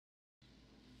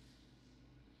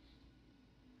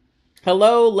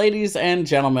Hello, ladies and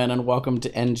gentlemen, and welcome to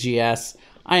NGS.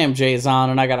 I am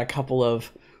Jay-Zon, and I got a couple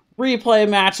of replay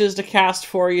matches to cast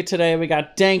for you today. We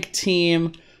got Dank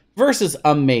Team versus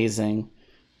A-MEI-ZING.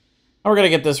 We're going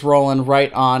to get this rolling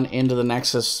right on into the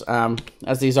Nexus.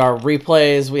 As these are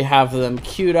replays, we have them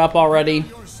queued up already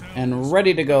and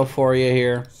ready to go for you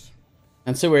here.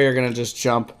 And so we're going to just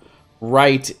jump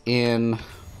right in.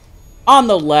 On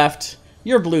the left,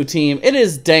 your blue team. It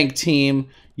is Dank Team.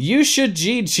 You should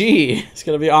GG. It's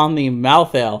going to be on the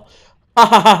Malthael. Ha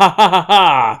ha ha ha ha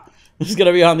ha. This is going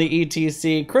to be on the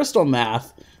ETC. Crystal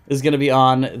Math is going to be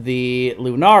on the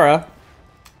Lunara.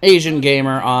 Asian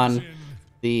Gamer on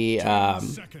the...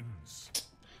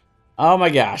 oh my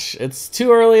gosh. It's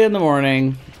too early in the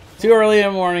morning. Too early in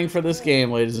the morning for this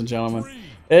game, ladies and gentlemen.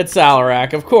 It's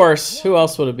Alarak, of course. Who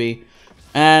else would it be?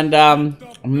 And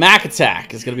Mac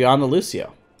Attack is going to be on the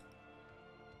Lucio.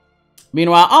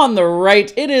 Meanwhile, on the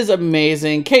right, it is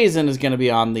A-MEI-ZING. Kaizen is going to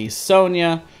be on the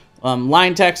Sonya.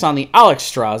 Line Tech's on the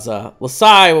Alexstrasza.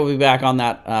 Lasai will be back on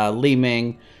that Li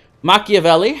Ming.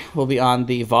 Machiavelli will be on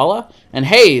the Vala. And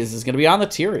Hayes is going to be on the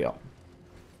Tyrael.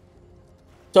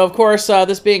 So, of course,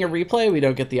 this being a replay, we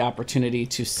don't get the opportunity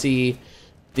to see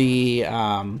the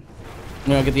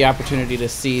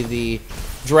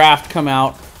draft come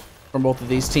out from both of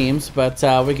these teams, but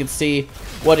we can see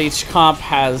what each comp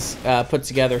has put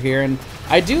together here, and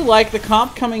I do like the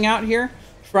comp coming out here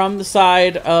from the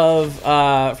side of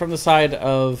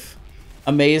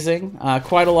A-MEI-ZING.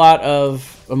 Quite a lot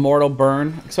of Immortal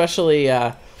burn, especially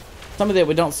something that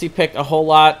we don't see picked a whole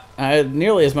lot,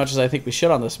 nearly as much as I think we should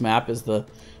on this map is the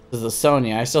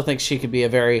Sonya. I still think she could be a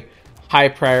very high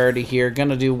priority here.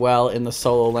 Gonna do well in the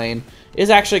solo lane. Is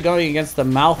actually going against the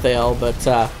Malthael,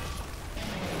 but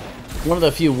one of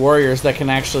the few warriors that can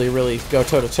actually really go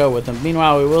toe-to-toe with them.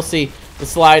 Meanwhile, we will see the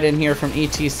slide in here from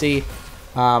ETC.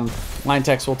 Line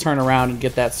Techs will turn around and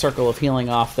get that circle of healing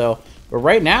off, though. But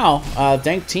right now,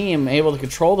 Dank Team able to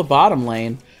control the bottom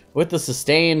lane with the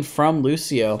sustain from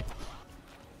Lucio.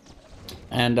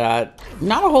 And not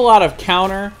a whole lot of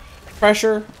counter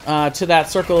pressure to that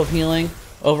circle of healing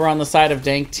over on the side of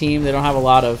Dank Team. They don't have a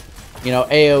lot of,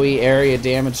 AoE area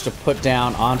damage to put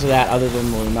down onto that other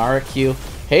than the Lunara Q.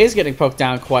 Hayes getting poked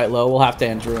down quite low. We'll have to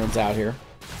end Druins out here.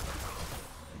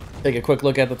 Take a quick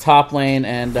look at the top lane,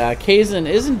 and Kaizen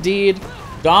is indeed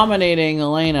dominating the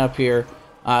lane up here,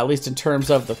 at least in terms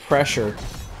of the pressure.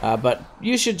 But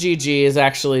You Should GG is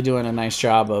actually doing a nice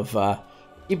job of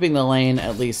keeping the lane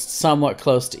at least somewhat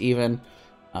close to even.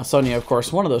 Sonya, of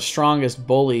course, one of the strongest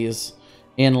bullies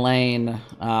in lane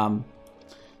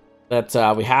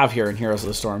that we have here in Heroes of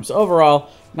the Storm. So overall,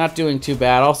 not doing too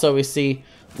bad. Also, we see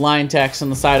Line Techs on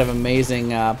the side of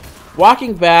A-MEI-ZING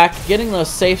walking back, getting those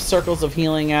safe circles of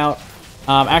healing out.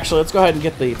 Actually, let's go ahead and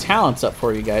get the talents up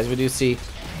for you guys. We do see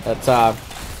that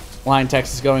Line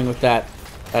Techs is going with that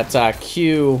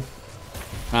Q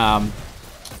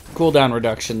cooldown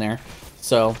reduction there.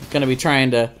 So, going to be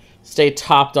trying to stay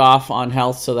topped off on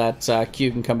health so that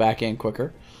Q can come back in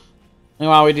quicker.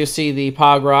 Meanwhile, we do see the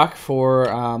Pog Rock for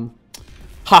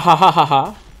ha ha ha ha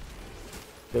ha.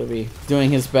 Going to be doing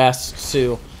his best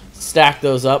to stack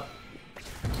those up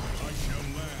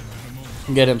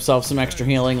and get himself some extra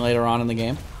healing later on in the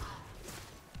game.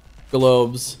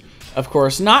 Globes, of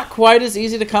course, not quite as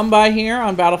easy to come by here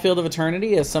on Battlefield of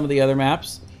Eternity as some of the other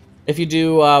maps. If you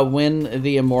do win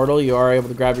the Immortal, you are able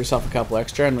to grab yourself a couple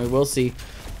extra, and we will see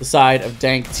the side of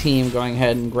Dank Team going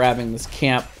ahead and grabbing this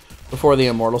camp before the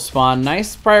Immortal spawn.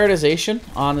 Nice prioritization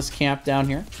on this camp down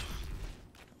here.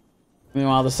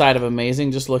 Meanwhile, the side of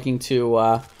A-MEI-ZING just looking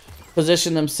to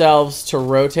position themselves to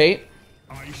rotate.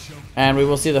 And we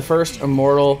will see the first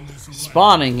Immortal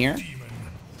spawning here.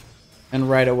 And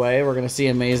right away, we're going to see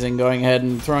A-MEI-ZING going ahead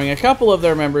and throwing a couple of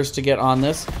their members to get on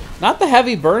this. Not the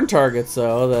heavy burn targets,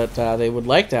 though, that they would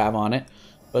like to have on it.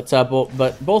 But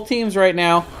both teams right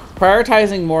now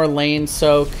prioritizing more lane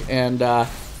soak and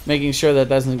making sure that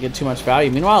doesn't get too much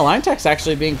value. Meanwhile, Line Tech's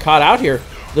actually being caught out here.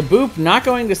 The boop not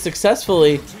going to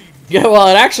successfully... Yeah, well,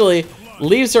 it actually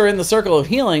leaves her in the circle of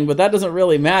healing, but that doesn't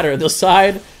really matter. The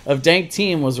side of Dank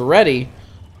Team was ready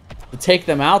to take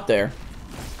them out there.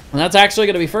 And that's actually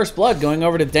going to be first blood going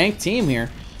over to Dank Team here,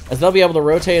 as they'll be able to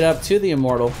rotate up to the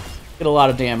Immortal, get a lot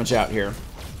of damage out here.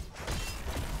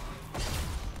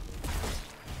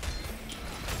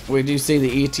 We do see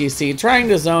the ETC trying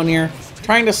to zone here,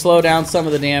 trying to slow down some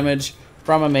of the damage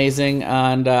from A-MEI-ZING,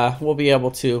 and we'll be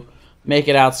able to make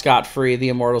it out scot-free. The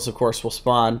Immortals, of course, will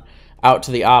spawn out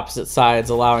to the opposite sides,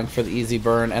 allowing for the easy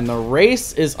burn. And the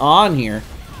race is on here.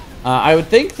 I would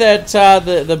think that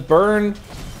the burn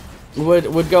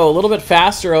would go a little bit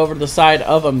faster over to the side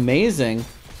of A-MEI-ZING.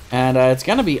 And it's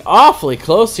going to be awfully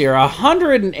close here.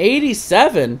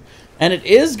 187. And it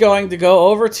is going to go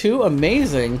over to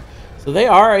A-MEI-ZING. So they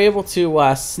are able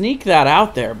to sneak that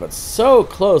out there. But so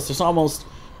close. There's almost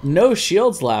no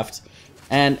shields left.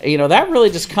 And, you know, that really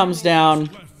just comes down...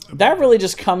 That really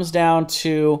just comes down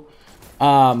to...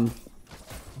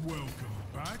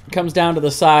 comes down to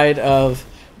the side of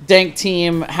Dank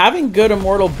team having good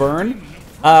immortal burn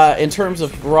in terms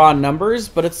of raw numbers,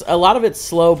 but it's a lot of it's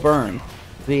slow burn.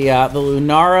 The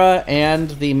Lunara and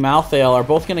the Malthael are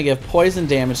both going to give poison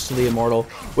damage to the immortal,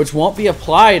 which won't be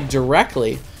applied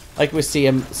directly like we see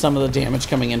some of the damage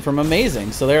coming in from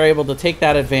A-MEI-ZING. So they're able to take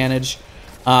that advantage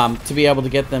to be able to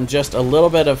get them just a little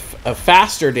bit of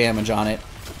faster damage on it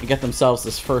and get themselves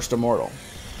this first immortal.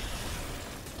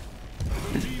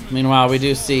 Meanwhile, we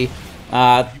do see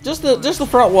just the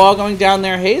front wall going down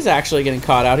there. Hayes actually getting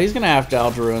caught out. He's going to have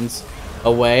to Ruins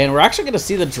away, and we're actually going to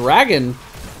see the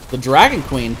Dragon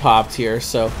Queen popped here.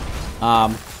 So,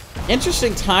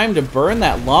 interesting time to burn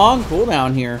that long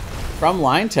cooldown here from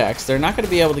Line Text. They're not going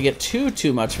to be able to get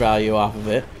too much value off of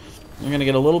it. We're going to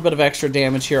get a little bit of extra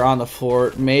damage here on the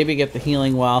floor. Maybe get the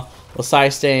healing well.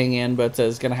 Lasai staying in, but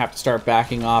is going to have to start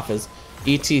backing off as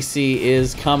ETC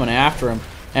is coming after him.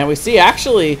 And we see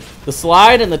actually the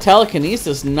slide and the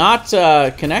telekinesis not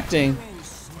connecting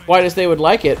quite as they would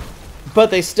like it,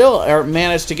 but they still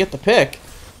managed to get the pick.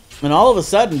 And all of a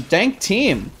sudden, Dank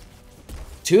team,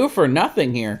 2 for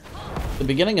nothing here. The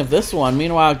beginning of this one.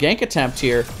 Meanwhile, gank attempt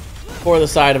here for the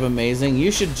side of A-MEI-ZING. You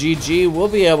should GG. Will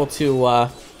be able to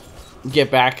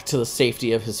get back to the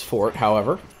safety of his fort,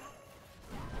 however.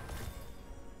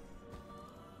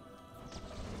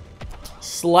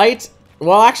 Slight...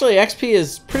 Well, actually, XP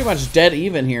is pretty much dead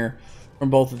even here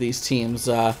from both of these teams.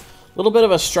 A little bit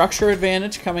of a structure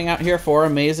advantage coming out here for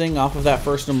A-MEI-ZING off of that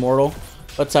first immortal,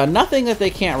 but nothing that they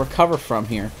can't recover from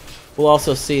here. We'll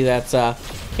also see that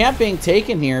camp being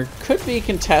taken here could be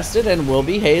contested and will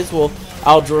be. Hayes will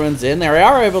Ruins in. They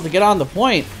are able to get on the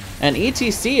point, and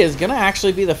ETC is going to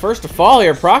actually be the first to fall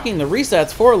here, proccing the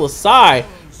resets for Lasai.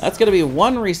 That's going to be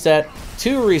 1 reset,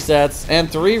 2 resets, and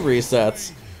 3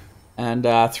 resets. And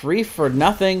 3 for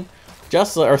nothing,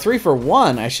 or 3 for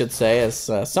 1, I should say,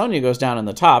 as Sonya goes down in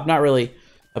the top. Not really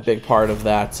a big part of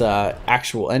that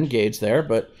actual engage there,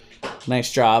 but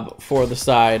nice job for the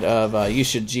side of you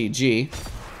should GG.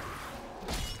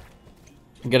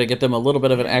 I'm going to get them a little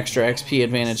bit of an extra XP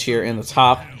advantage here in the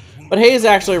top. But Hayes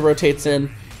actually rotates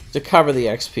in to cover the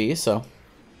XP, so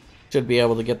should be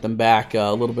able to get them back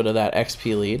a little bit of that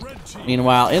XP lead.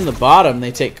 Meanwhile, in the bottom,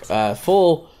 they take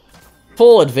full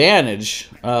advantage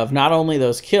of not only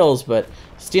those kills, but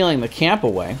stealing the camp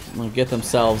away and get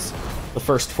themselves the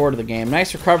first fort of the game.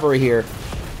 Nice recovery here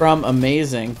from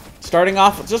A-MEI-ZING. Starting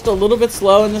off just a little bit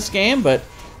slow in this game, but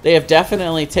they have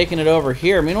definitely taken it over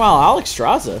here. Meanwhile, Alex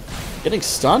Straza getting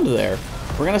stunned there.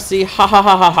 We're going to see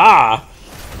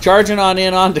charging on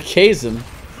in onto Kazin.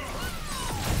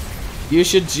 You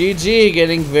should GG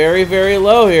getting very, very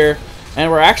low here. And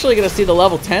we're actually going to see the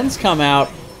level 10s come out.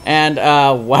 And,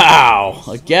 wow,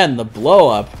 again, the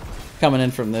blow-up coming in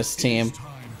from this team.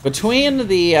 Between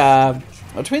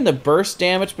the burst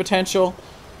damage potential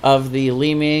of the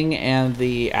Li Ming and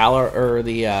the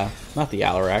not the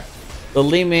Alarak, the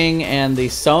Li Ming and the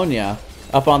Sonya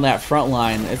up on that front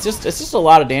line, it's just a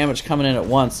lot of damage coming in at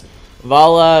once.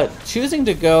 Vala choosing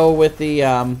to go with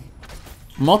the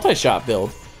multi-shot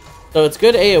build. So it's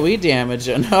good AoE damage,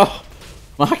 and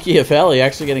Machiavelli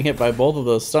actually getting hit by both of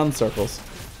those stun circles.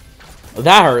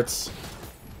 That hurts,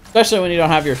 especially when you don't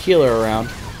have your healer around.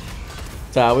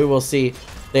 So we will see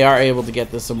they are able to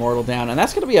get this immortal down, and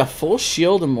that's going to be a full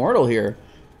shield immortal here,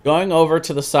 going over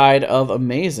to the side of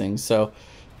A-MEI-ZING. So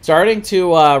starting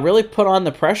to really put on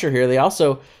the pressure here. They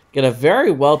also get a very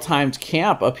well-timed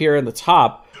camp up here in the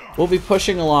top. We'll be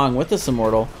pushing along with this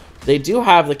immortal. They do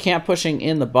have the camp pushing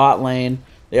in the bot lane.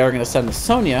 They are going to send the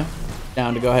Sonya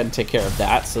down to go ahead and take care of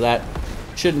that, so that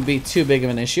shouldn't be too big of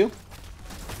an issue.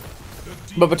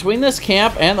 But between this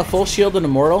camp and the full shielded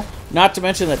immortal, not to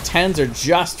mention that 10s are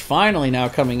just finally now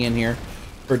coming in here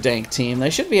for Dank team, they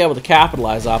should be able to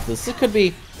capitalize off this. This could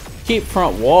be keep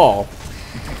front wall.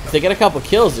 If they get a couple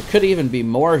kills, it could even be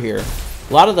more here.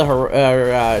 A lot of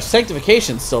the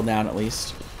sanctification's still down at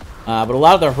least, but a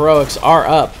lot of the heroics are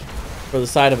up for the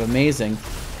side of A-MEI-ZING.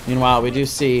 Meanwhile, we do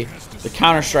see the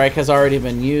counter-strike has already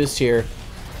been used here.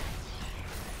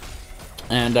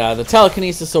 And the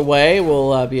telekinesis away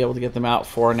will be able to get them out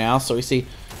for now. So we see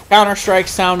counter-strike,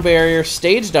 sound barrier,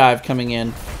 stage dive coming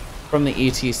in from the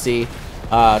ETC.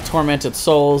 Tormented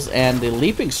Souls and the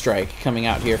leaping strike coming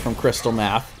out here from Crystal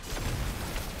Math.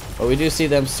 But we do see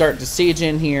them start to siege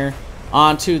in here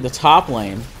onto the top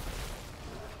lane.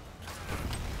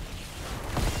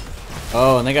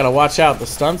 Oh, and they got to watch out. The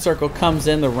stun circle comes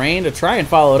in, the rain to try and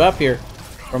follow it up here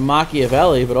from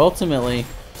Machiavelli, but ultimately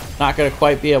not going to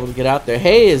quite be able to get out there.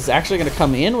 Hay is actually going to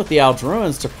come in with the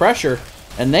Aldruins to pressure,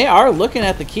 and they are looking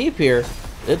at the keep here.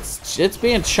 It's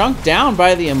being chunked down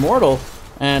by the Immortal,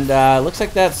 and looks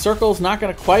like that circle's not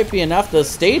going to quite be enough. The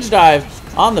stage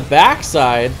dive on the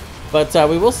backside, but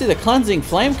we will see the Cleansing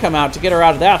Flame come out to get her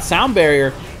out of that. Sound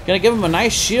Barrier going to give him a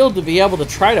nice shield to be able to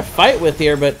try to fight with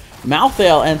here, but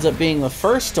Malthael ends up being the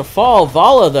first to fall.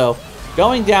 Vala, though,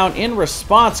 going down in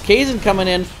response. Kazin coming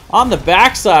in on the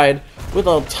backside with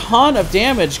a ton of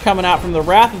damage coming out from the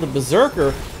Wrath of the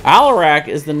Berserker. Alarak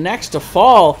is the next to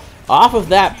fall off of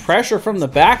that pressure from the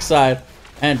backside,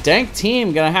 and Dank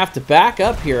team gonna have to back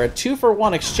up here. A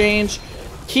 2-for-1 exchange.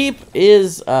 Keep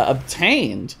is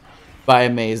obtained by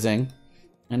A-MEI-ZING,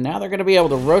 and now they're gonna be able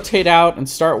to rotate out and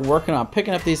start working on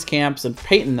picking up these camps and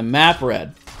painting the map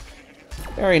red.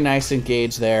 Very nice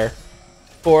engage there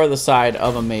for the side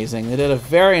of A-MEI-ZING. They did a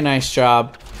very nice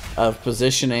job of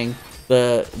positioning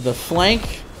the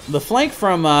flank. The flank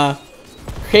from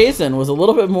Kazin was a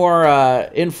little bit more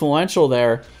influential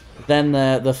there than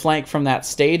the flank from that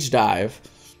stage dive.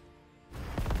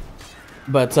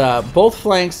 But both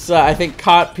flanks, I think,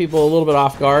 caught people a little bit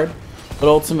off guard. But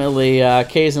ultimately,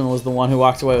 Kazin was the one who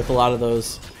walked away with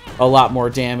a lot more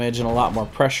damage and a lot more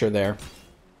pressure there.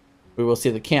 We will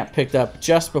see the camp picked up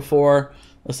just before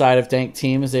the side of Dank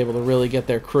team is able to really get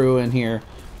their crew in here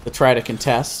to try to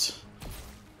contest.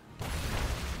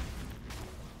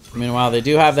 Meanwhile, they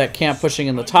do have that camp pushing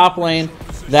in the top lane.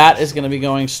 That is going to be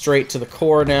going straight to the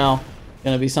core now.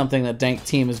 Going to be something that Dank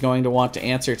team is going to want to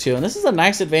answer to. And this is a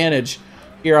nice advantage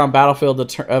here on Battlefield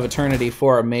of Eternity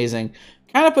for A-MEI-ZING.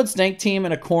 Kind of puts Dank team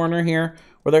in a corner here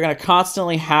where they're going to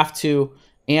constantly have to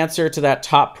answer to that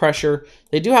top pressure.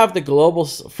 They do have the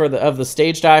globals of the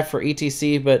stage dive for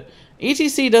ETC, but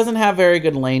ETC doesn't have very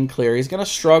good lane clear. He's going to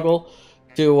struggle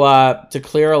to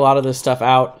clear a lot of this stuff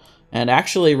out. And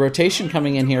actually, rotation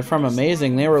coming in here from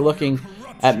A-MEI-ZING. They were looking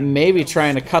at maybe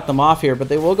trying to cut them off here, but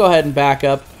they will go ahead and back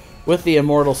up with the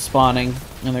Immortal spawning,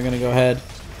 and they're going to go ahead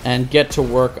and get to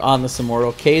work on this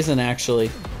Immortal. Kazin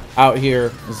actually out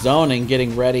here zoning,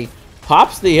 getting ready.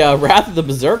 Pops the Wrath of the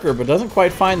Berserker, but doesn't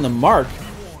quite find the mark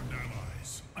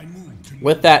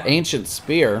with that Ancient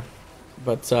Spear.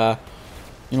 But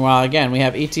meanwhile, again, we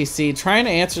have ETC trying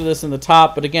to answer this in the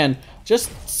top, but again, just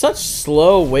such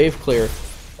slow wave clear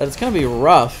that it's going to be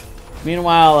rough.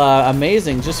 Meanwhile,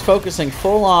 A-MEI-ZING just focusing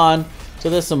full on to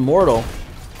this Immortal.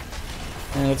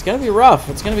 And it's going to be rough.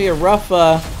 It's going to be a rough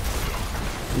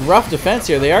defense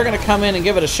here. They are going to come in and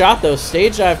give it a shot, though.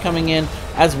 Stage dive coming in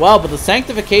as well. But the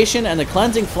Sanctification and the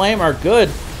Cleansing Flame are good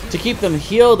to keep them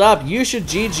healed up. You should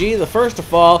GG, the first to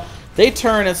fall. They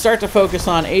turn and start to focus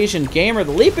on Asian Gamer.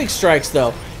 The Leaping Strikes,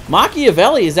 though.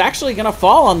 Machiavelli is actually going to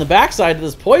fall on the backside of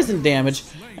this poison damage.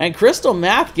 And Crystal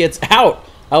Math gets out.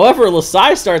 However,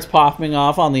 Lasai starts popping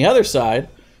off on the other side,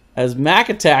 as Mac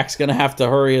Attack's going to have to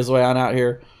hurry his way on out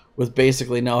here with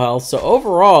basically no health. So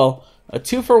overall, a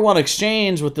 2-for-1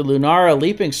 exchange with the Lunara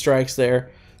Leaping Strikes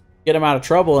there. Get him out of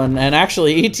trouble. And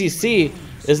actually, ETC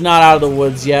is not out of the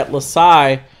woods yet.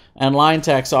 Lasai and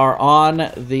Linetex are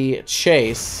on the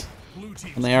chase.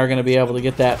 And they are going to be able to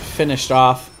get that finished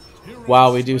off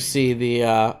while we do see the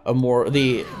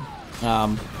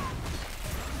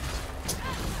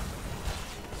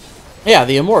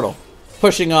the Immortal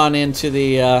pushing on into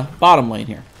the bottom lane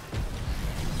here.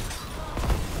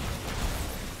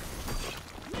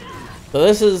 So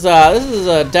this is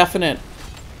a definite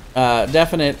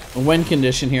win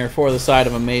condition here for the side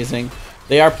of A-MEI-ZING.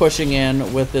 They are pushing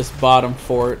in with this bottom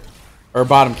fort, or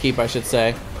bottom keep, I should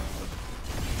say,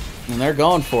 and they're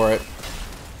going for it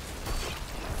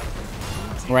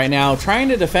right now. Trying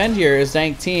to defend here is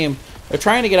Dank team. They're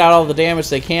trying to get out all the damage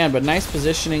they can, but nice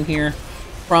positioning here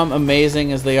from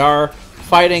A-MEI-ZING as they are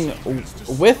fighting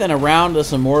with and around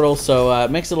this Immortal, so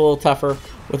it makes it a little tougher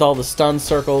with all the stun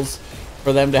circles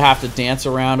for them to have to dance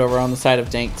around over on the side of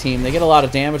Dank team. They get a lot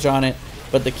of damage on it,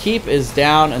 but the keep is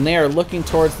down, and they are looking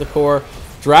towards the core.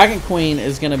 Dragon Queen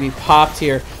is going to be popped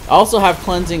here. Also have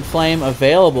Cleansing Flame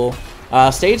available.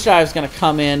 Stage Dive is going to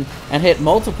come in and hit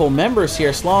multiple members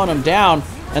here, slowing them down,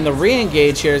 and the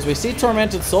re-engage here as we see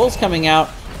Tormented Souls coming out,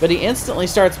 but he instantly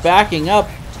starts backing up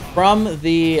from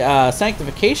the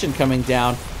Sanctification coming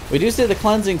down. We do see the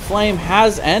Cleansing Flame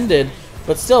has ended,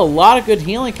 but still a lot of good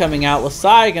healing coming out.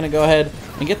 Lasai going to go ahead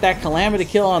and get that Calamity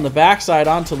kill on the backside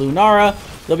onto Lunara.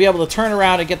 They'll be able to turn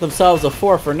around and get themselves a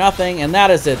 4-for-0, and that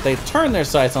is it. They turn their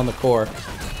sights on the core.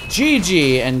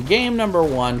 GG, and game number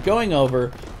 1 going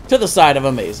over to the side of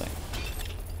A-MEI-ZING.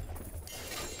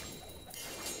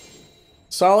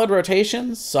 solid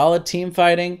rotations, solid team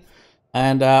fighting,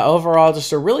 and overall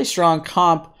just a really strong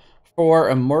comp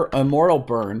for Immortal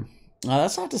Burn.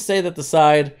 That's not to say that the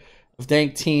side of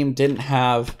Dank team didn't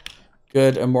have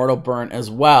good Immortal Burn as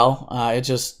well. It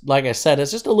just, like I said, it's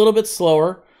just a little bit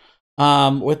slower,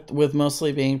 with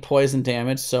mostly being poison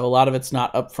damage, so a lot of it's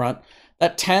not up front.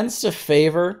 That tends to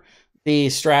favor the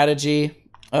strategy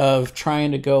of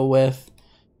trying to go with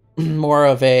more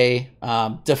of a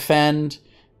defend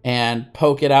and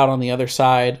poke it out on the other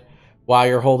side while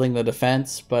you're holding the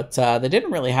defense, but they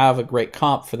didn't really have a great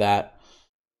comp for that.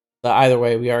 Either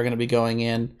way, we are going to be going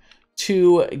in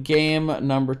to game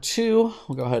number 2.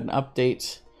 We'll go ahead and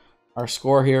update our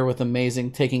score here with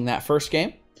A-MEI-ZING taking that first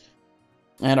game.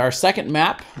 And our second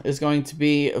map is going to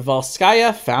be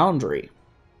Volskaya Foundry.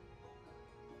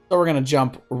 So we're going to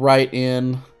jump right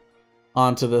in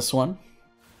onto this one.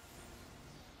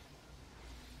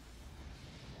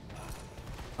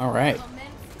 All right.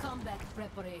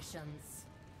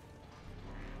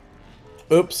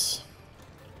 Oops.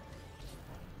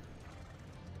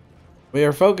 We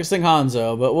are focusing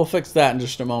Hanzo, but we'll fix that in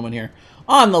just a moment here.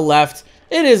 On the left,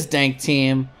 it is Dank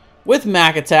team with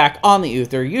Mac Attack on the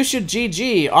Uther. You should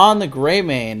GG on the Grey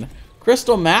Mane.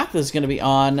 Crystal Math is going to be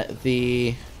on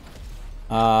the...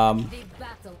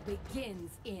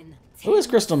 who is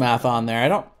Crystal Math on there? I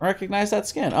don't recognize that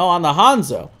skin. Oh, on the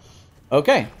Hanzo.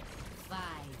 Okay.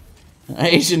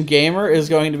 Asian Gamer is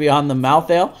going to be on the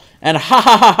Malthael. And ha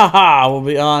ha ha ha ha will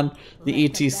be on the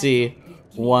ETC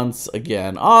once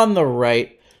again. On the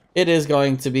right, it is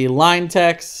going to be Line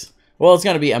Tex. Well, it's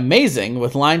going to be A-MEI-ZING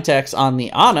with Line Tex on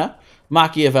the Ana.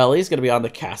 Machiavelli is going to be on the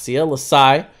Cassia.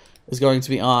 Lasai is going to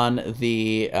be on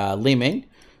the Liming.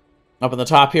 Up in the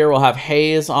top here, we'll have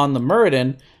Hayes on the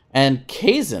Muradin. And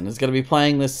Kazin is going to be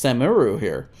playing this Semiru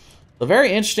here. A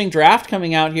very interesting draft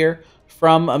coming out here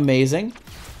from A-MEI-ZING.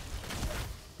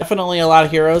 Definitely a lot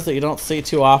of heroes that you don't see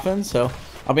too often, so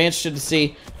I'll be interested to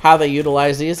see how they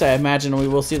utilize these. I imagine we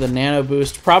will see the Nano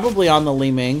Boost probably on the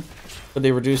Liming for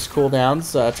the reduced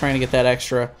cooldowns, trying to get that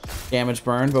extra damage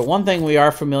burn. But one thing we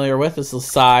are familiar with is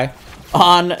Lasai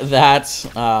on that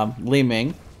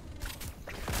Liming.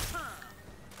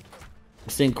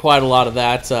 We've seen quite a lot of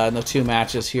that in the 2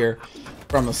 matches here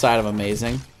from the side of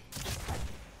A-MEI-ZING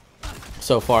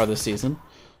so far this season.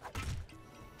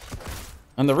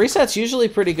 And the reset's usually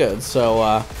pretty good,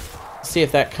 so see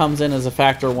if that comes in as a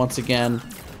factor once again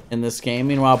in this game.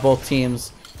 Meanwhile, both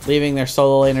teams leaving their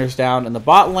solo laners down in the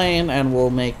bot lane, and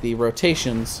will make the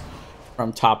rotations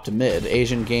from top to mid.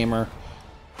 Asian Gamer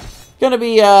going to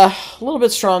be a little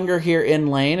bit stronger here in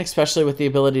lane, especially with the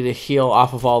ability to heal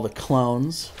off of all the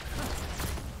clones.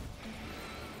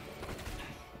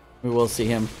 We will see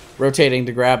him rotating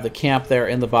to grab the camp there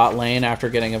in the bot lane after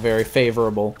getting a very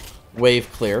favorable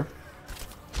wave clear.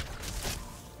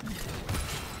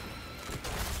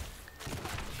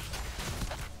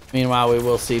 Meanwhile, we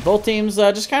will see both teams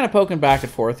just kind of poking back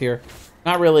and forth here.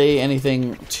 Not really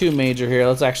anything too major here.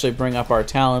 Let's actually bring up our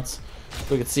talents so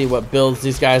we can see what builds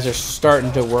these guys are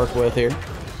starting to work with here.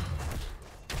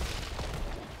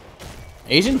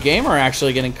 Asian Gamer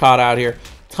actually getting caught out here.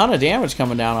 Ton of damage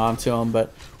coming down onto him,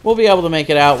 but we'll be able to make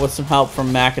it out with some help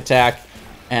from Mac Attack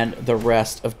and the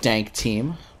rest of Dank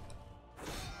team.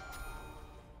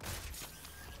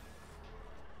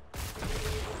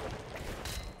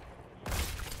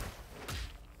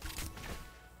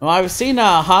 Well, I've seen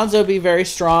Hanzo be very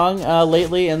strong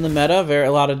lately in the meta. A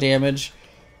lot of damage.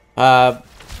 I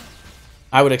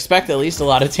would expect at least a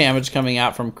lot of damage coming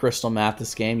out from Crystal Math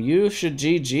this game. You should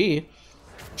GG.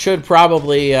 Should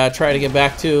probably try to get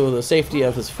back to the safety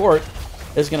of his fort.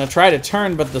 Is going to try to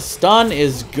turn, but the stun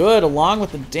is good along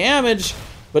with the damage,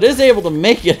 but is able to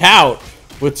make it out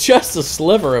with just a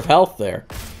sliver of health there.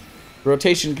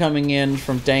 Rotation coming in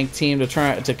from Dank team to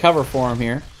try to cover for him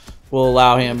here. Will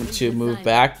allow him to move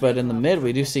back, but in the mid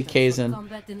we do see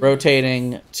Kazin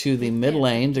rotating to the mid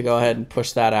lane to go ahead and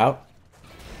push that out.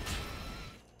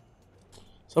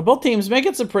 So both teams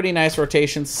making some pretty nice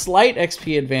rotations. Slight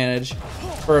XP advantage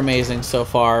for A-MEI-ZING so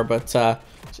far, but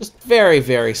just very,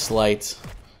 very slight.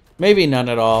 Maybe none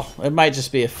at all. It might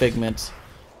just be a figment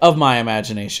of my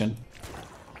imagination.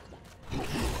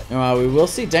 We will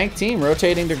see Dank team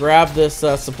rotating to grab this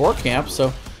support camp,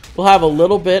 so we'll have a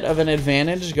little bit of an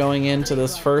advantage going into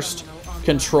this first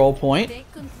control point.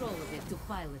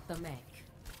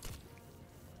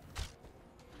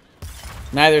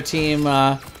 Neither team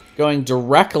going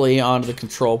directly onto the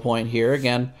control point here.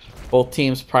 Again, both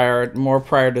teams more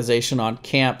prioritization on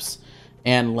camps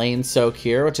and lane soak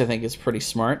here, which I think is pretty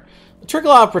smart. The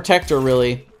Trickle Out Protector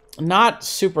really not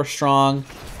super strong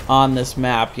on this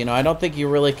map. You know, I don't think you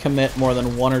really commit more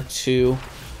than 1 or 2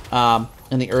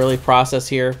 in the early process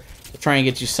here to try and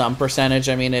get you some percentage.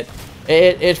 I mean,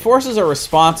 it forces a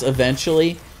response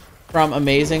eventually from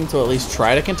A-MEI-ZING to at least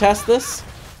try to contest this.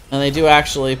 And they do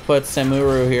actually put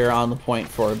Samuru here on the point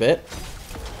for a bit.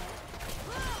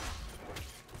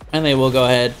 And they will go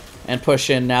ahead and push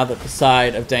in now that the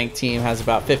side of Dank team has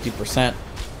about 50%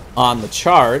 on the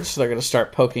charge. So they're going to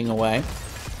start poking away.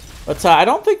 But I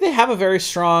don't think they have a very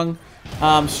strong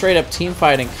straight-up team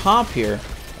fighting comp here.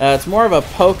 It's more of a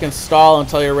poke and stall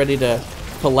until you're ready to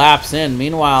collapse in.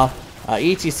 Meanwhile,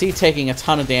 ETC taking a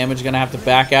ton of damage, going to have to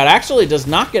back out. Actually does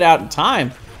not get out in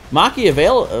time.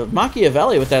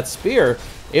 Machiavelli with that spear,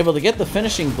 able to get the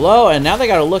finishing blow, and now they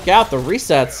got to look out. The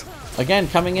resets, again,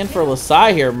 coming in for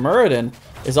Lasai here. Muradin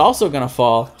is also going to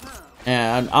fall.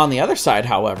 And on the other side,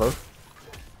 however,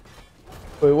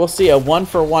 we will see a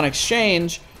 1-for-1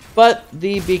 exchange, but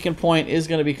the beacon point is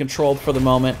going to be controlled for the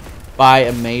moment by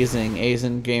A-MEI-ZING.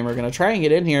 A-ZING Gamer going to try and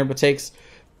get in here, but takes a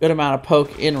good amount of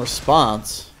poke in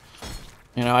response.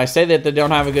 You know, I say that they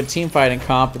don't have a good team fighting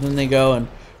comp, and then they go and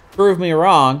prove me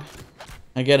wrong.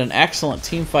 I get an excellent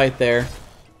team fight there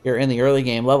here in the early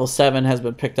game. Level 7 has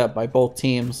been picked up by both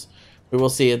teams. We will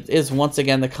see it is once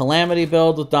again the Calamity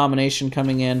build with Domination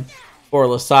coming in for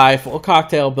Lasai. Full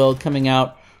Cocktail build coming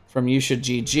out from Yusha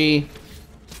GG.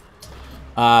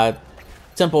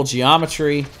 Simple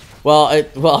Geometry. Well,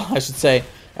 I should say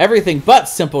everything but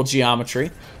Simple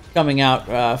Geometry coming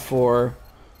out for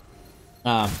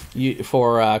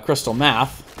Crystal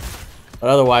Math. But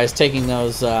otherwise, taking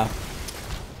those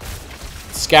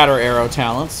scatter arrow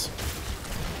talents.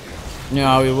 You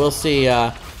know, we will see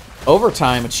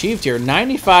overtime achieved here,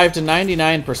 95 to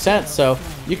 99%. So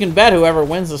you can bet whoever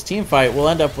wins this team fight will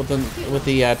end up with the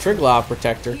Triglav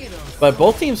Protector. But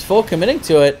both teams full committing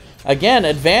to it. Again,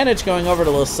 advantage going over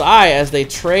to Lasai as they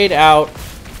trade out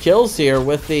kills here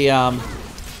with the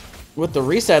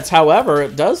resets. However,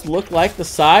 it does look like the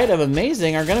side of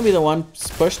A-MEI-ZING are going to be the ones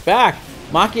pushed back.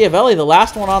 Machiavelli, the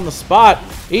last one on the spot.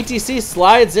 ETC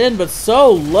slides in, but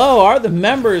so low are the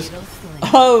members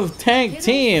of Dank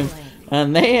team,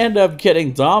 and they end up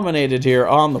getting dominated here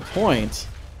on the point.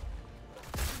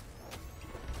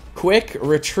 Quick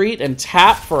retreat and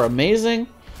tap for A-MEI-ZING.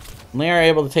 And they are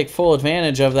able to take full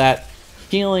advantage of that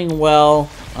healing well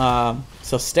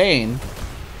sustain.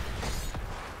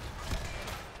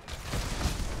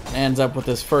 Ends up with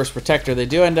his first protector. They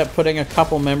do end up putting a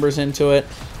couple members into it.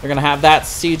 They're going to have that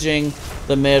sieging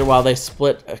the mid while they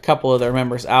split a couple of their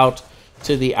members out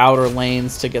to the outer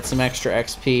lanes to get some extra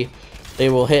XP. They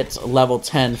will hit level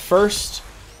 10 first,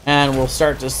 and we'll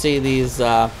start to see these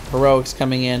heroics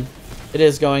coming in. It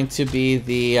is going to be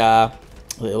the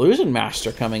Illusion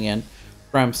Master coming in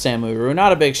from Samuru.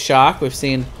 Not a big shock. We've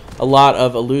seen a lot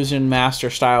of Illusion Master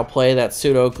style play. That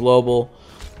pseudo global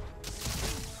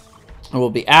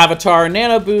will be Avatar,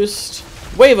 Nano Boost,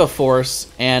 Wave of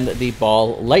Force, and the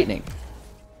Ball Lightning.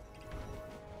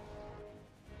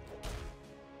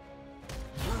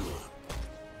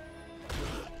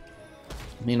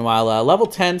 Meanwhile, level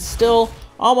 10 still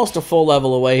almost a full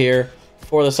level away here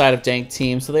for the side of Dank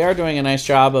team, so they are doing a nice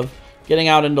job of getting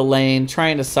out into lane,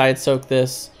 trying to side soak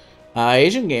this.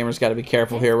 Asian Gamer's got to be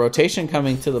careful here. Rotation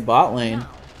coming to the bot lane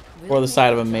for the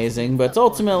side of A-MEI-ZING, but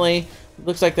ultimately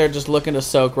looks like they're just looking to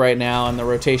soak right now, and the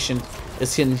rotation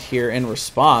is in here in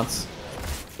response.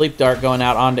 Sleep Dart going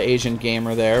out onto Asian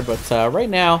Gamer there, but right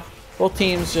now both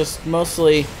teams just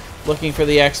mostly looking for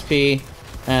the XP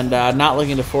and not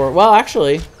looking to forward. Well,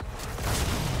 actually,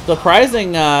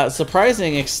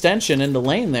 surprising extension into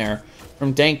lane there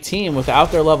from Dank team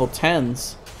without their level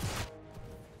 10s.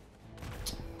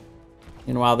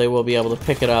 Meanwhile, they will be able to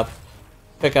pick up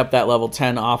that level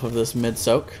 10 off of this mid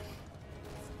soak.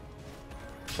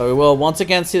 So we will once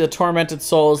again see the Tormented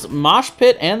Souls, Mosh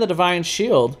Pit, and the Divine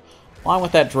Shield, along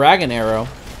with that Dragon Arrow.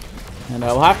 And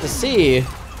we'll have to see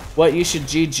what Yusha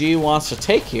GG wants to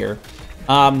take here.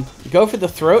 Go for the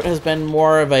Throat has been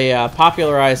more of a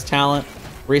popularized talent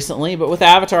recently, but with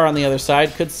Avatar on the other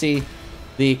side, could see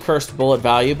the Cursed Bullet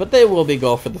value, but they will be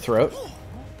Go for the Throat.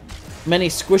 Many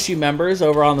squishy members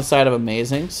over on the side of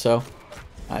A-MEI-ZING, so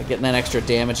getting that extra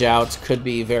damage out could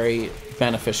be very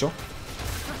beneficial.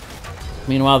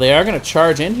 Meanwhile, they are going to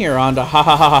charge in here onto Ha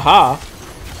Ha Ha Ha Ha.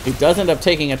 He does end up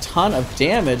taking a ton of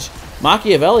damage.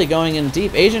 Machiavelli going in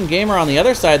deep. Asian Gamer on the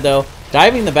other side, though,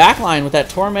 diving the backline with that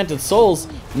Tormented Souls.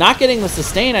 Not getting the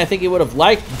sustain I think he would have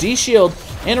liked. D-Shield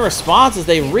in response as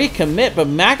they recommit, but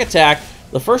Mac Attack,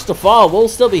 the first to fall, will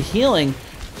still be healing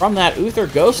from that Uther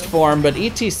Ghost form, but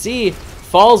ETC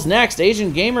falls next.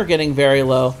 Asian Gamer getting very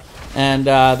low, and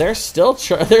they're still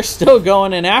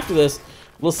going in after this.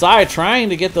 Lasai trying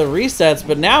to get the resets,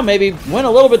 but now maybe went a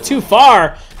little bit too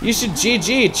far. You should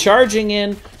GG charging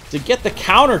in to get the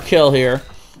counter kill here.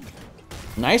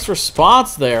 Nice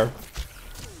response there.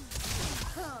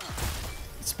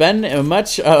 Spend a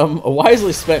much a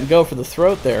wisely spent go for the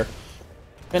throat there.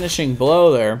 Finishing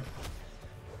blow there.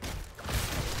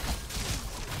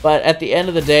 But at the end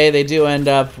of the day, they do end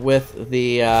up with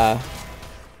the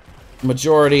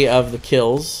majority of the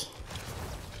kills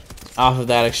off of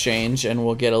that exchange, and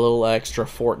we'll get a little extra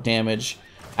fort damage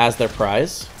as their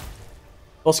prize.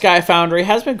 Well, Sky Foundry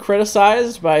has been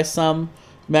criticized by some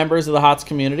members of the HOTS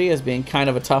community as being kind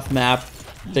of a tough map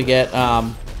to get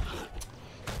a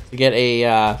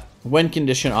win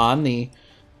condition on. The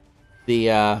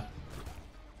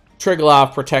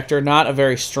Triglav Protector, not a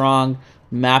very strong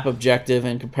map objective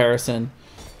in comparison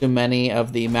to many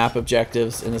of the map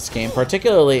objectives in this game,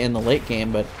 particularly in the late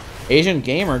game, but Asian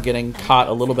Gamer getting caught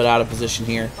a little bit out of position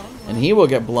here, and he will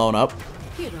get blown up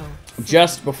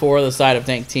just before the side of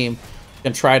Dank team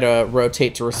can try to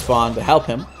rotate to respond to help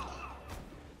him.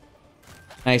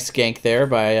 Nice gank there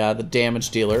by the damage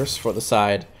dealers for the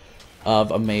side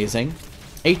of A-MEI-ZING.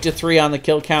 8-3 on the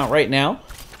kill count right now,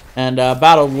 and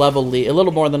about a level lead, a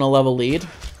little more than a level lead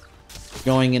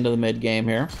going into the mid game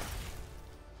here.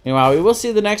 Meanwhile, we will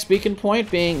see the next beacon point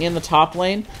being in the top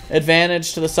lane.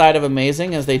 Advantage to the side of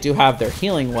A-MEI-ZING as they do have their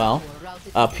healing well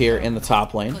up here in the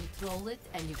top lane. Control it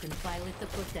and you can pilot the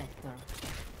protector.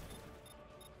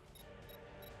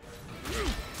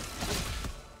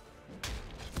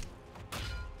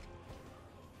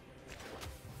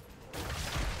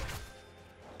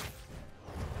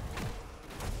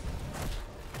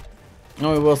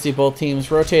 And we will see both teams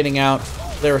rotating out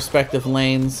their respective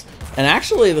lanes. And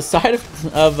actually, the side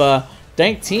of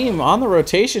Dank team on the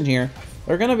rotation here,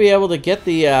 they're going to be able to get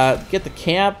the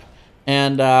camp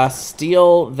and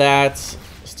steal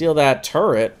that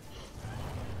turret.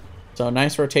 So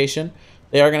nice rotation.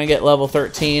 They are going to get level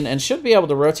 13 and should be able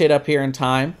to rotate up here in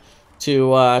time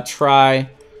to try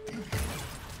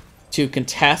to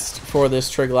contest for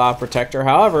this Triglav Protector.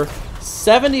 However,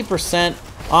 70%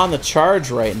 on the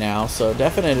charge right now, so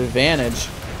definite advantage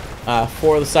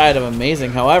for the side of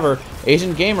A-MEI-ZING. However,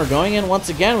 Asian Gamer going in once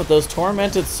again with those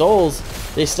Tormented Souls.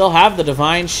 They still have the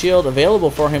Divine Shield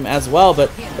available for him as well,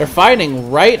 but they're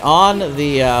fighting right on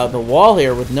the wall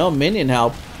here with no minion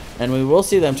help, and we will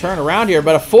see them turn around here.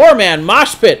 But a 4-man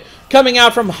mosh pit coming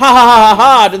out from ha ha ha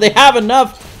ha. Do they have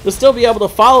enough to still be able to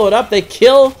follow it up? They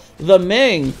kill the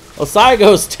Ming. Osai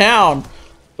goes down,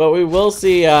 but we will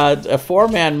see a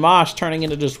 4-man mosh turning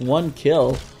into just one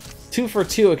kill.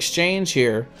 2-for-2 exchange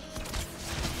here.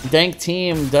 Dank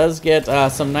team does get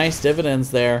some nice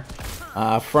dividends there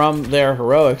from their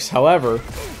heroics. However,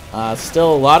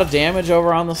 still a lot of damage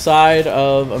over on the side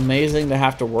of A-MEI-ZING to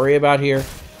have to worry about here.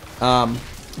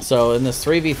 So in this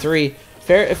 3v3,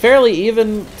 fairly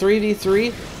even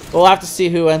 3v3, we'll have to see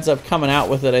who ends up coming out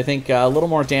with it. I think a little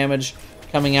more damage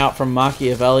coming out from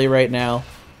Machiavelli right now.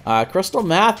 Crystal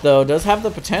Math, though, does have the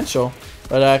potential,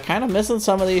 but kind of missing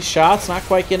some of these shots, not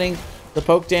quite getting the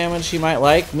poke damage he might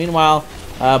like. Meanwhile,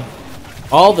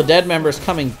 all the dead members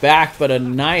coming back, but a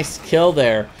nice kill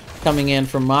there coming in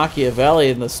from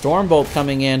Machiavelli, and the Stormbolt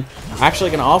coming in.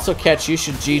 Actually going to also catch You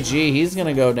Should GG. He's going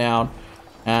to go down.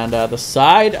 And the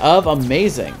side of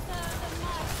A-MEI-ZING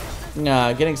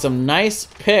getting some nice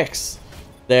picks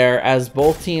there as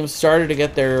both teams started to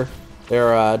get their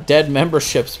dead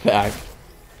memberships back.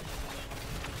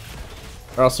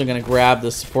 We're also going to grab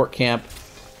the support camp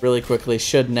really quickly.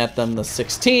 Should net them the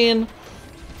 16.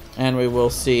 And we will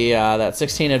see that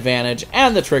 16 advantage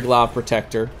and the Triglav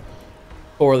Protector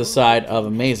for the side of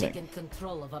A-MEI-ZING.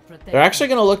 They're actually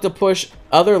going to look to push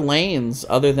other lanes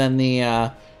other than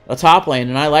the top lane.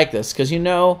 And I like this because you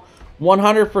know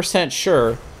 100%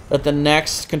 sure that the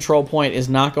next control point is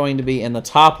not going to be in the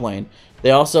top lane.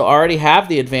 They also already have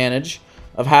the advantage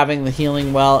of having the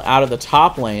healing well out of the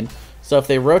top lane. So if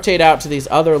they rotate out to these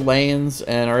other lanes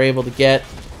and are able to get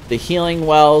the healing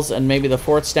wells and maybe the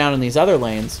forts down in these other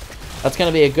lanes, that's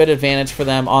going to be a good advantage for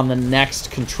them on the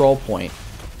next control point.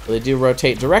 So they do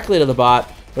rotate directly to the bot.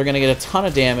 They're going to get a ton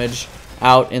of damage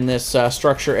out in this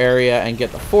structure area and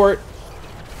get the fort.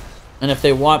 And if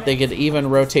they want, they could even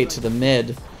rotate to the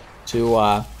mid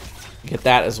to get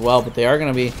that as well. But they are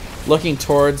going to be looking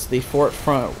towards the fort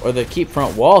front or the keep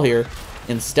front wall here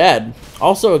instead.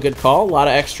 Also a good call. A lot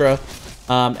of extra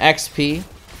XP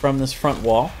from this front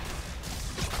wall.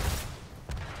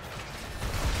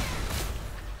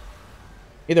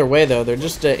 Either way, though, they're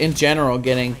just in general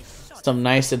getting some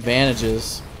nice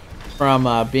advantages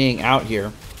from being out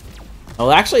here.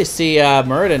 We'll actually see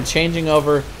Muradin changing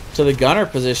over to the gunner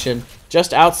position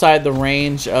just outside the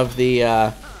range of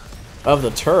the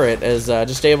turret, is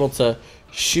just able to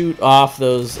shoot off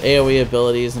those AoE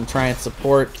abilities and try and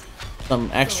support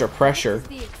some extra pressure.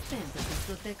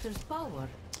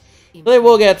 They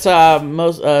will get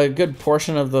a good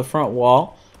portion of the front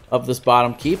wall of this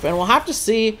bottom keep, and we'll have to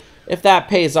see if that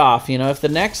pays off. You know, if the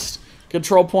next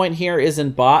control point here is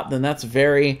in bot, then that's a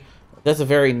very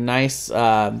nice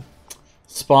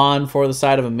spawn for the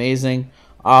side of A-MEI-ZING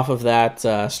off of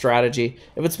that strategy.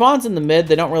 If it spawns in the mid,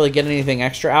 they don't really get anything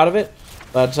extra out of it,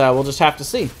 but we'll just have to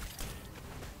see.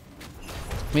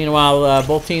 Meanwhile,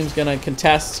 both teams going to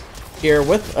contest here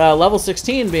with level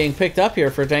 16 being picked up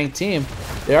here for Dank team.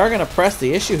 They are going to press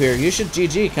the issue here. Yushid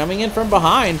GG coming in from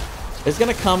behind is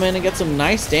going to come in and get some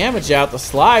nice damage out. The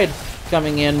slide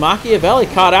coming in. Machiavelli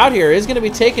caught out here is going to be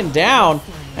taken down,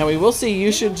 and we will see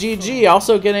Yushid GG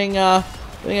also getting a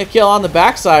kill on the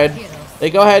backside. They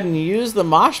go ahead and use the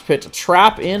mosh pit to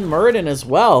trap in Muradin as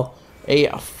well. A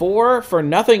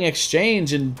 4-for-0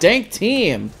 exchange, and Dank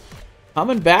team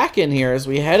coming back in here as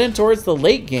we head in towards the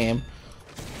late game.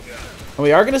 And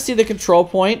we are going to see the control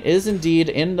point is indeed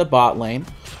in the bot lane.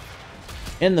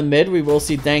 In the mid, we will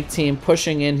see Dank team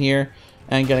pushing in here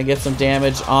and going to get some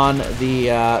damage on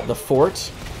the fort.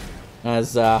 As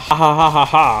zone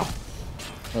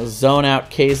out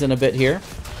Kaizen a bit here.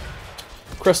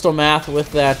 Crystal Math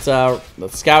with that the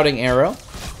scouting arrow,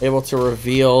 able to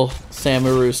reveal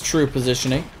Samuru's true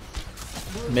positioning.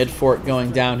 Mid fort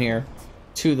going down here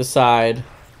to the side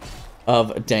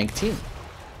of Dank team.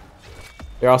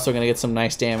 They're also going to get some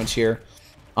nice damage here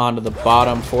onto the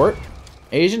bottom fort.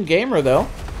 Asian Gamer, though,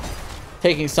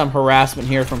 taking some harassment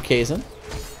here from Kaizen.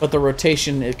 But the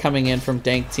rotation is coming in from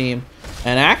Dank team.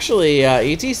 And actually,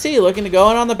 ETC looking to go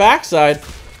in on the backside.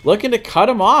 Looking to cut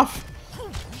him off.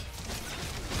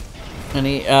 And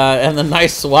and the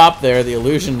nice swap there, the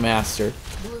Illusion Master.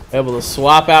 Able to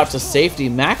swap out to safety.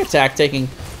 Mac Attack taking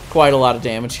quite a lot of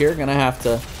damage here. Going to have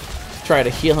to try to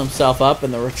heal himself up.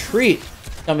 And the retreat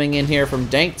coming in here from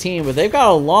Dank team, but they've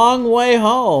got a long way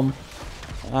home.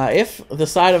 If the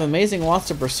side of A-MEI-ZING wants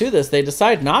to pursue this, they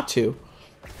decide not to.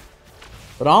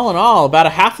 But all in all, about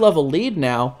a half-level lead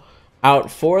now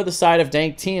out for the side of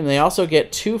Dank team. They also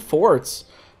get 2 forts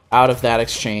out of that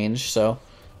exchange. So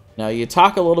now you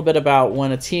talk a little bit about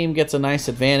when a team gets a nice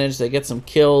advantage, they get some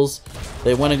kills,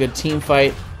 they win a good team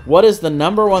fight. What is the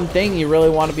 #1 thing you really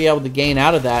want to be able to gain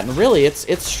out of that? And really,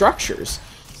 it's structures.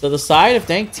 So the side of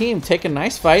Dank team take a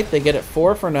nice fight. They get it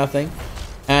 4-for-0,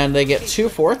 and they get 2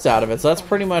 forts out of it. So that's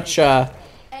pretty much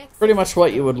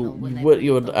what you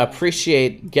would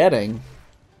appreciate getting.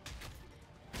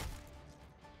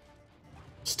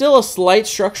 Still a slight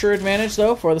structure advantage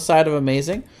though for the side of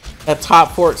A-MEI-ZING. That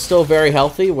top fort still very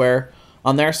healthy. Where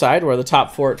on their side, where the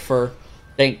top fort for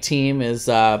Dank team is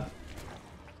very,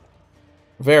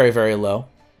 very low.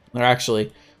 They're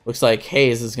actually looks like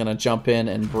Hayes is going to jump in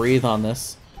and breathe on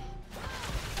this.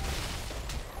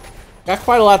 Got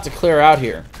quite a lot to clear out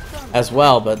here as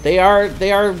well, but they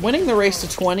are winning the race to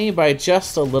 20 by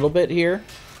just a little bit here.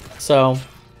 So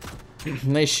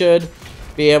they should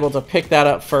be able to pick that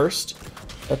up first.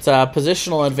 That's a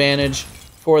positional advantage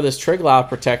for this Triglav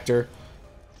Protector.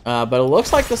 But it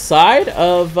looks like the side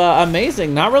of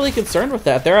A-MEI-ZING not really concerned with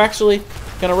that. They're actually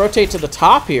going to rotate to the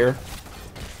top here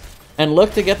and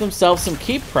look to get themselves some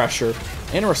keep pressure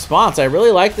in response. I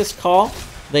really like this call.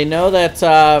 They know that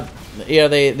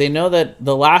they know that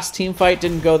the last team fight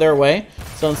didn't go their way,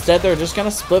 so instead they're just going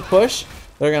to split push.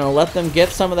 They're going to let them get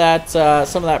some of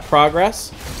that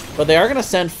progress, but they are going to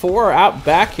send 4 out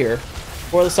back here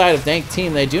for the side of Dank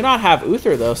team. They do not have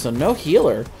Uther though, so no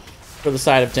healer for the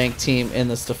side of Dank team in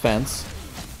this defense.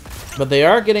 But they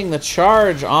are getting the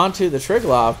charge onto the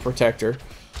Triglav Protector.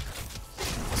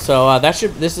 So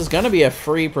this is going to be a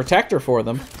free protector for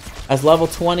them, as level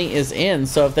 20 is in.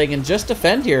 So if they can just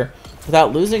defend here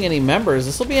without losing any members,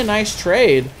 this will be a nice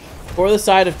trade for the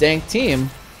side of Dank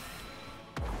team.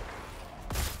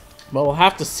 But we'll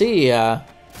have to see. It's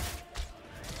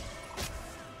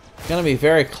going to be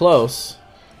very close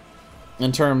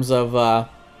in terms of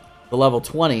the level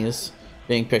 20s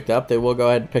being picked up. They will go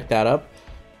ahead and pick that up.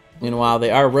 Meanwhile, they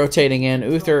are rotating in.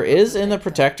 Uther is in the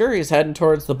protector. He's heading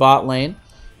towards the bot lane.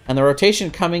 And the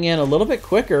rotation coming in a little bit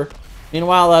quicker.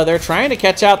 Meanwhile, they're trying to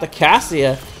catch out the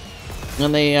Cassia.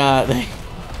 And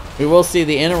we will see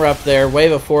the interrupt there.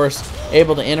 Wave of Force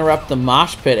able to interrupt the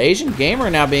mosh pit. Asian Gamer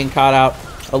now being caught out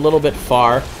a little bit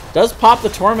far. Does pop the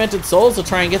Tormented Souls to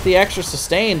try and get the extra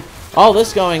sustain. All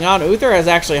this going on. Uther has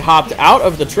actually hopped out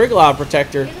of the Triglav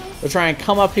Protector to try and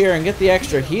come up here and get the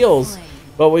extra heals.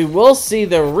 But we will see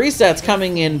the resets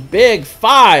coming in big.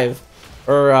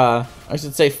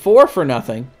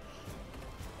 4-for-0.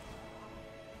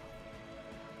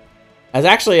 As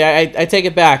actually, I take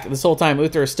it back. This whole time,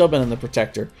 Uther has still been in the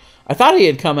Protector. I thought he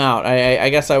had come out. I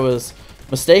guess I was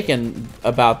mistaken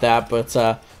about that. But,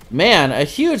 man, a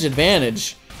huge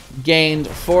advantage gained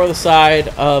for the side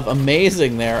of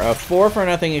A-MEI-ZING there. A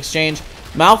 4-for-0 exchange.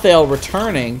 Malthael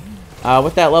returning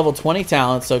with that level 20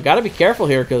 talent. So got to be careful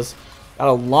here because got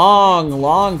a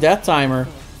long death timer.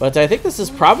 But I think this is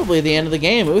probably the end of the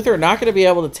game. Uther not going to be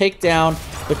able to take down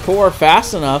the core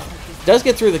fast enough. Does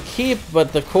get through the keep,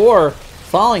 but the core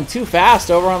falling too fast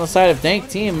over on the side of Dank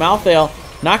team. Malthael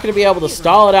not going to be able to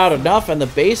stall it out enough, and the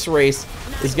base race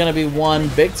is going to be won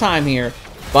big time here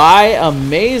by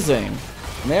A-MEI-ZING.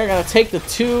 And they're going to take the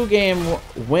 2-game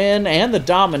win and the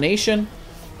domination.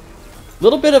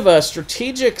 Little bit of a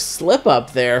strategic slip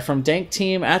up there from Dank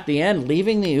team at the end,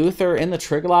 leaving the Uther in the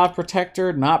Triglav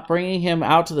Protector, not bringing him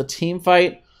out to the team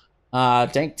fight.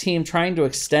 Dank team trying to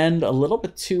extend a little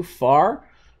bit too far,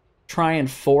 try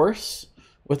and force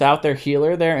without their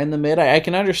healer there in the mid. I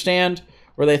can understand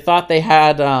where they thought they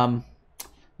had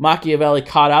Machiavelli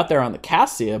caught out there on the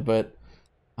Cassia, but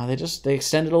they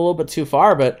extended a little bit too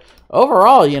far. But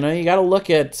overall, you know, you got to look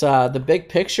at the big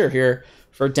picture here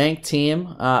for Dank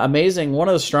team. A-MEI-ZING, one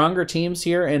of the stronger teams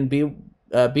here in B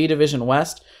Division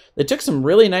West. They took some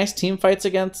really nice team fights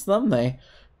against them. They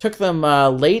took them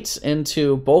late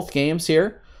into both games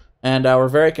here, and were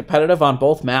very competitive on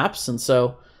both maps. And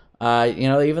so, you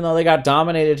know, even though they got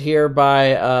dominated here by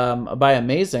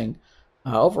A-MEI-ZING,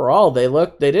 overall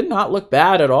they did not look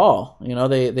bad at all. You know,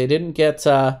 they didn't get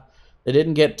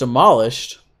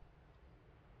demolished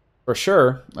for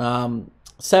sure.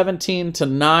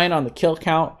 17-9 on the kill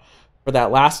count for that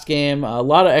last game. A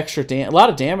lot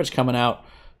of damage coming out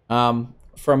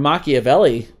from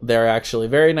Machiavelli there. Actually,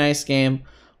 very nice game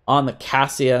on the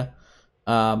Cassia,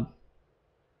 and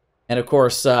of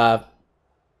course, a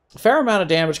fair amount of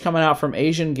damage coming out from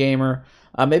Asian Gamer.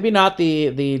 Maybe not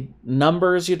the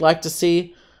numbers you'd like to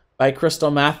see by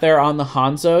Crystal Math there on the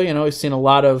Hanzo. You know, we've seen a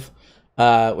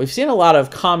lot of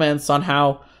comments on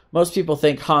how most people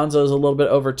think Hanzo is a little bit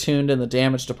overtuned in the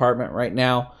damage department right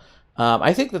now.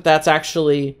 I think that that's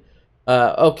actually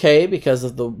okay because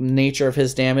of the nature of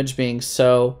his damage being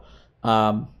so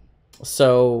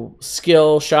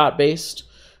skill shot based,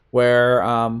 where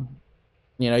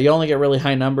you know, you only get really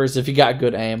high numbers if you got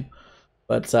good aim.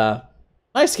 But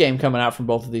nice game coming out from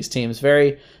both of these teams,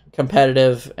 very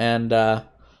competitive, and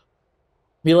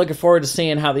be looking forward to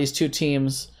seeing how these two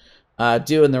teams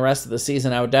do in the rest of the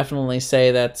season. I would definitely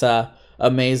say that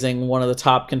A-MEI-ZING, one of the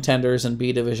top contenders in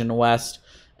B Division West,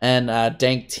 and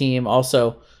Dank team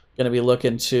also going to be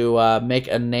looking to make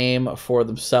a name for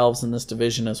themselves in this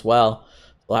division as well.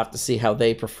 We'll have to see how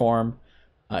they perform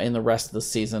in the rest of the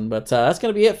season. But that's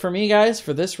going to be it for me, guys,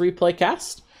 for this replay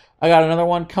cast. I got another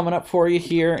one coming up for you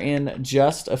here in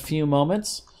just a few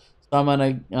moments. So I'm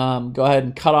going to go ahead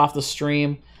and cut off the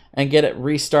stream and get it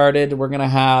restarted. We're going to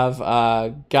have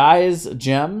Guys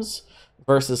Gems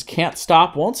versus Can't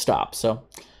Stop, Won't Stop. So,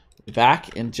 be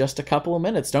back in just a couple of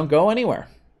minutes. Don't go anywhere.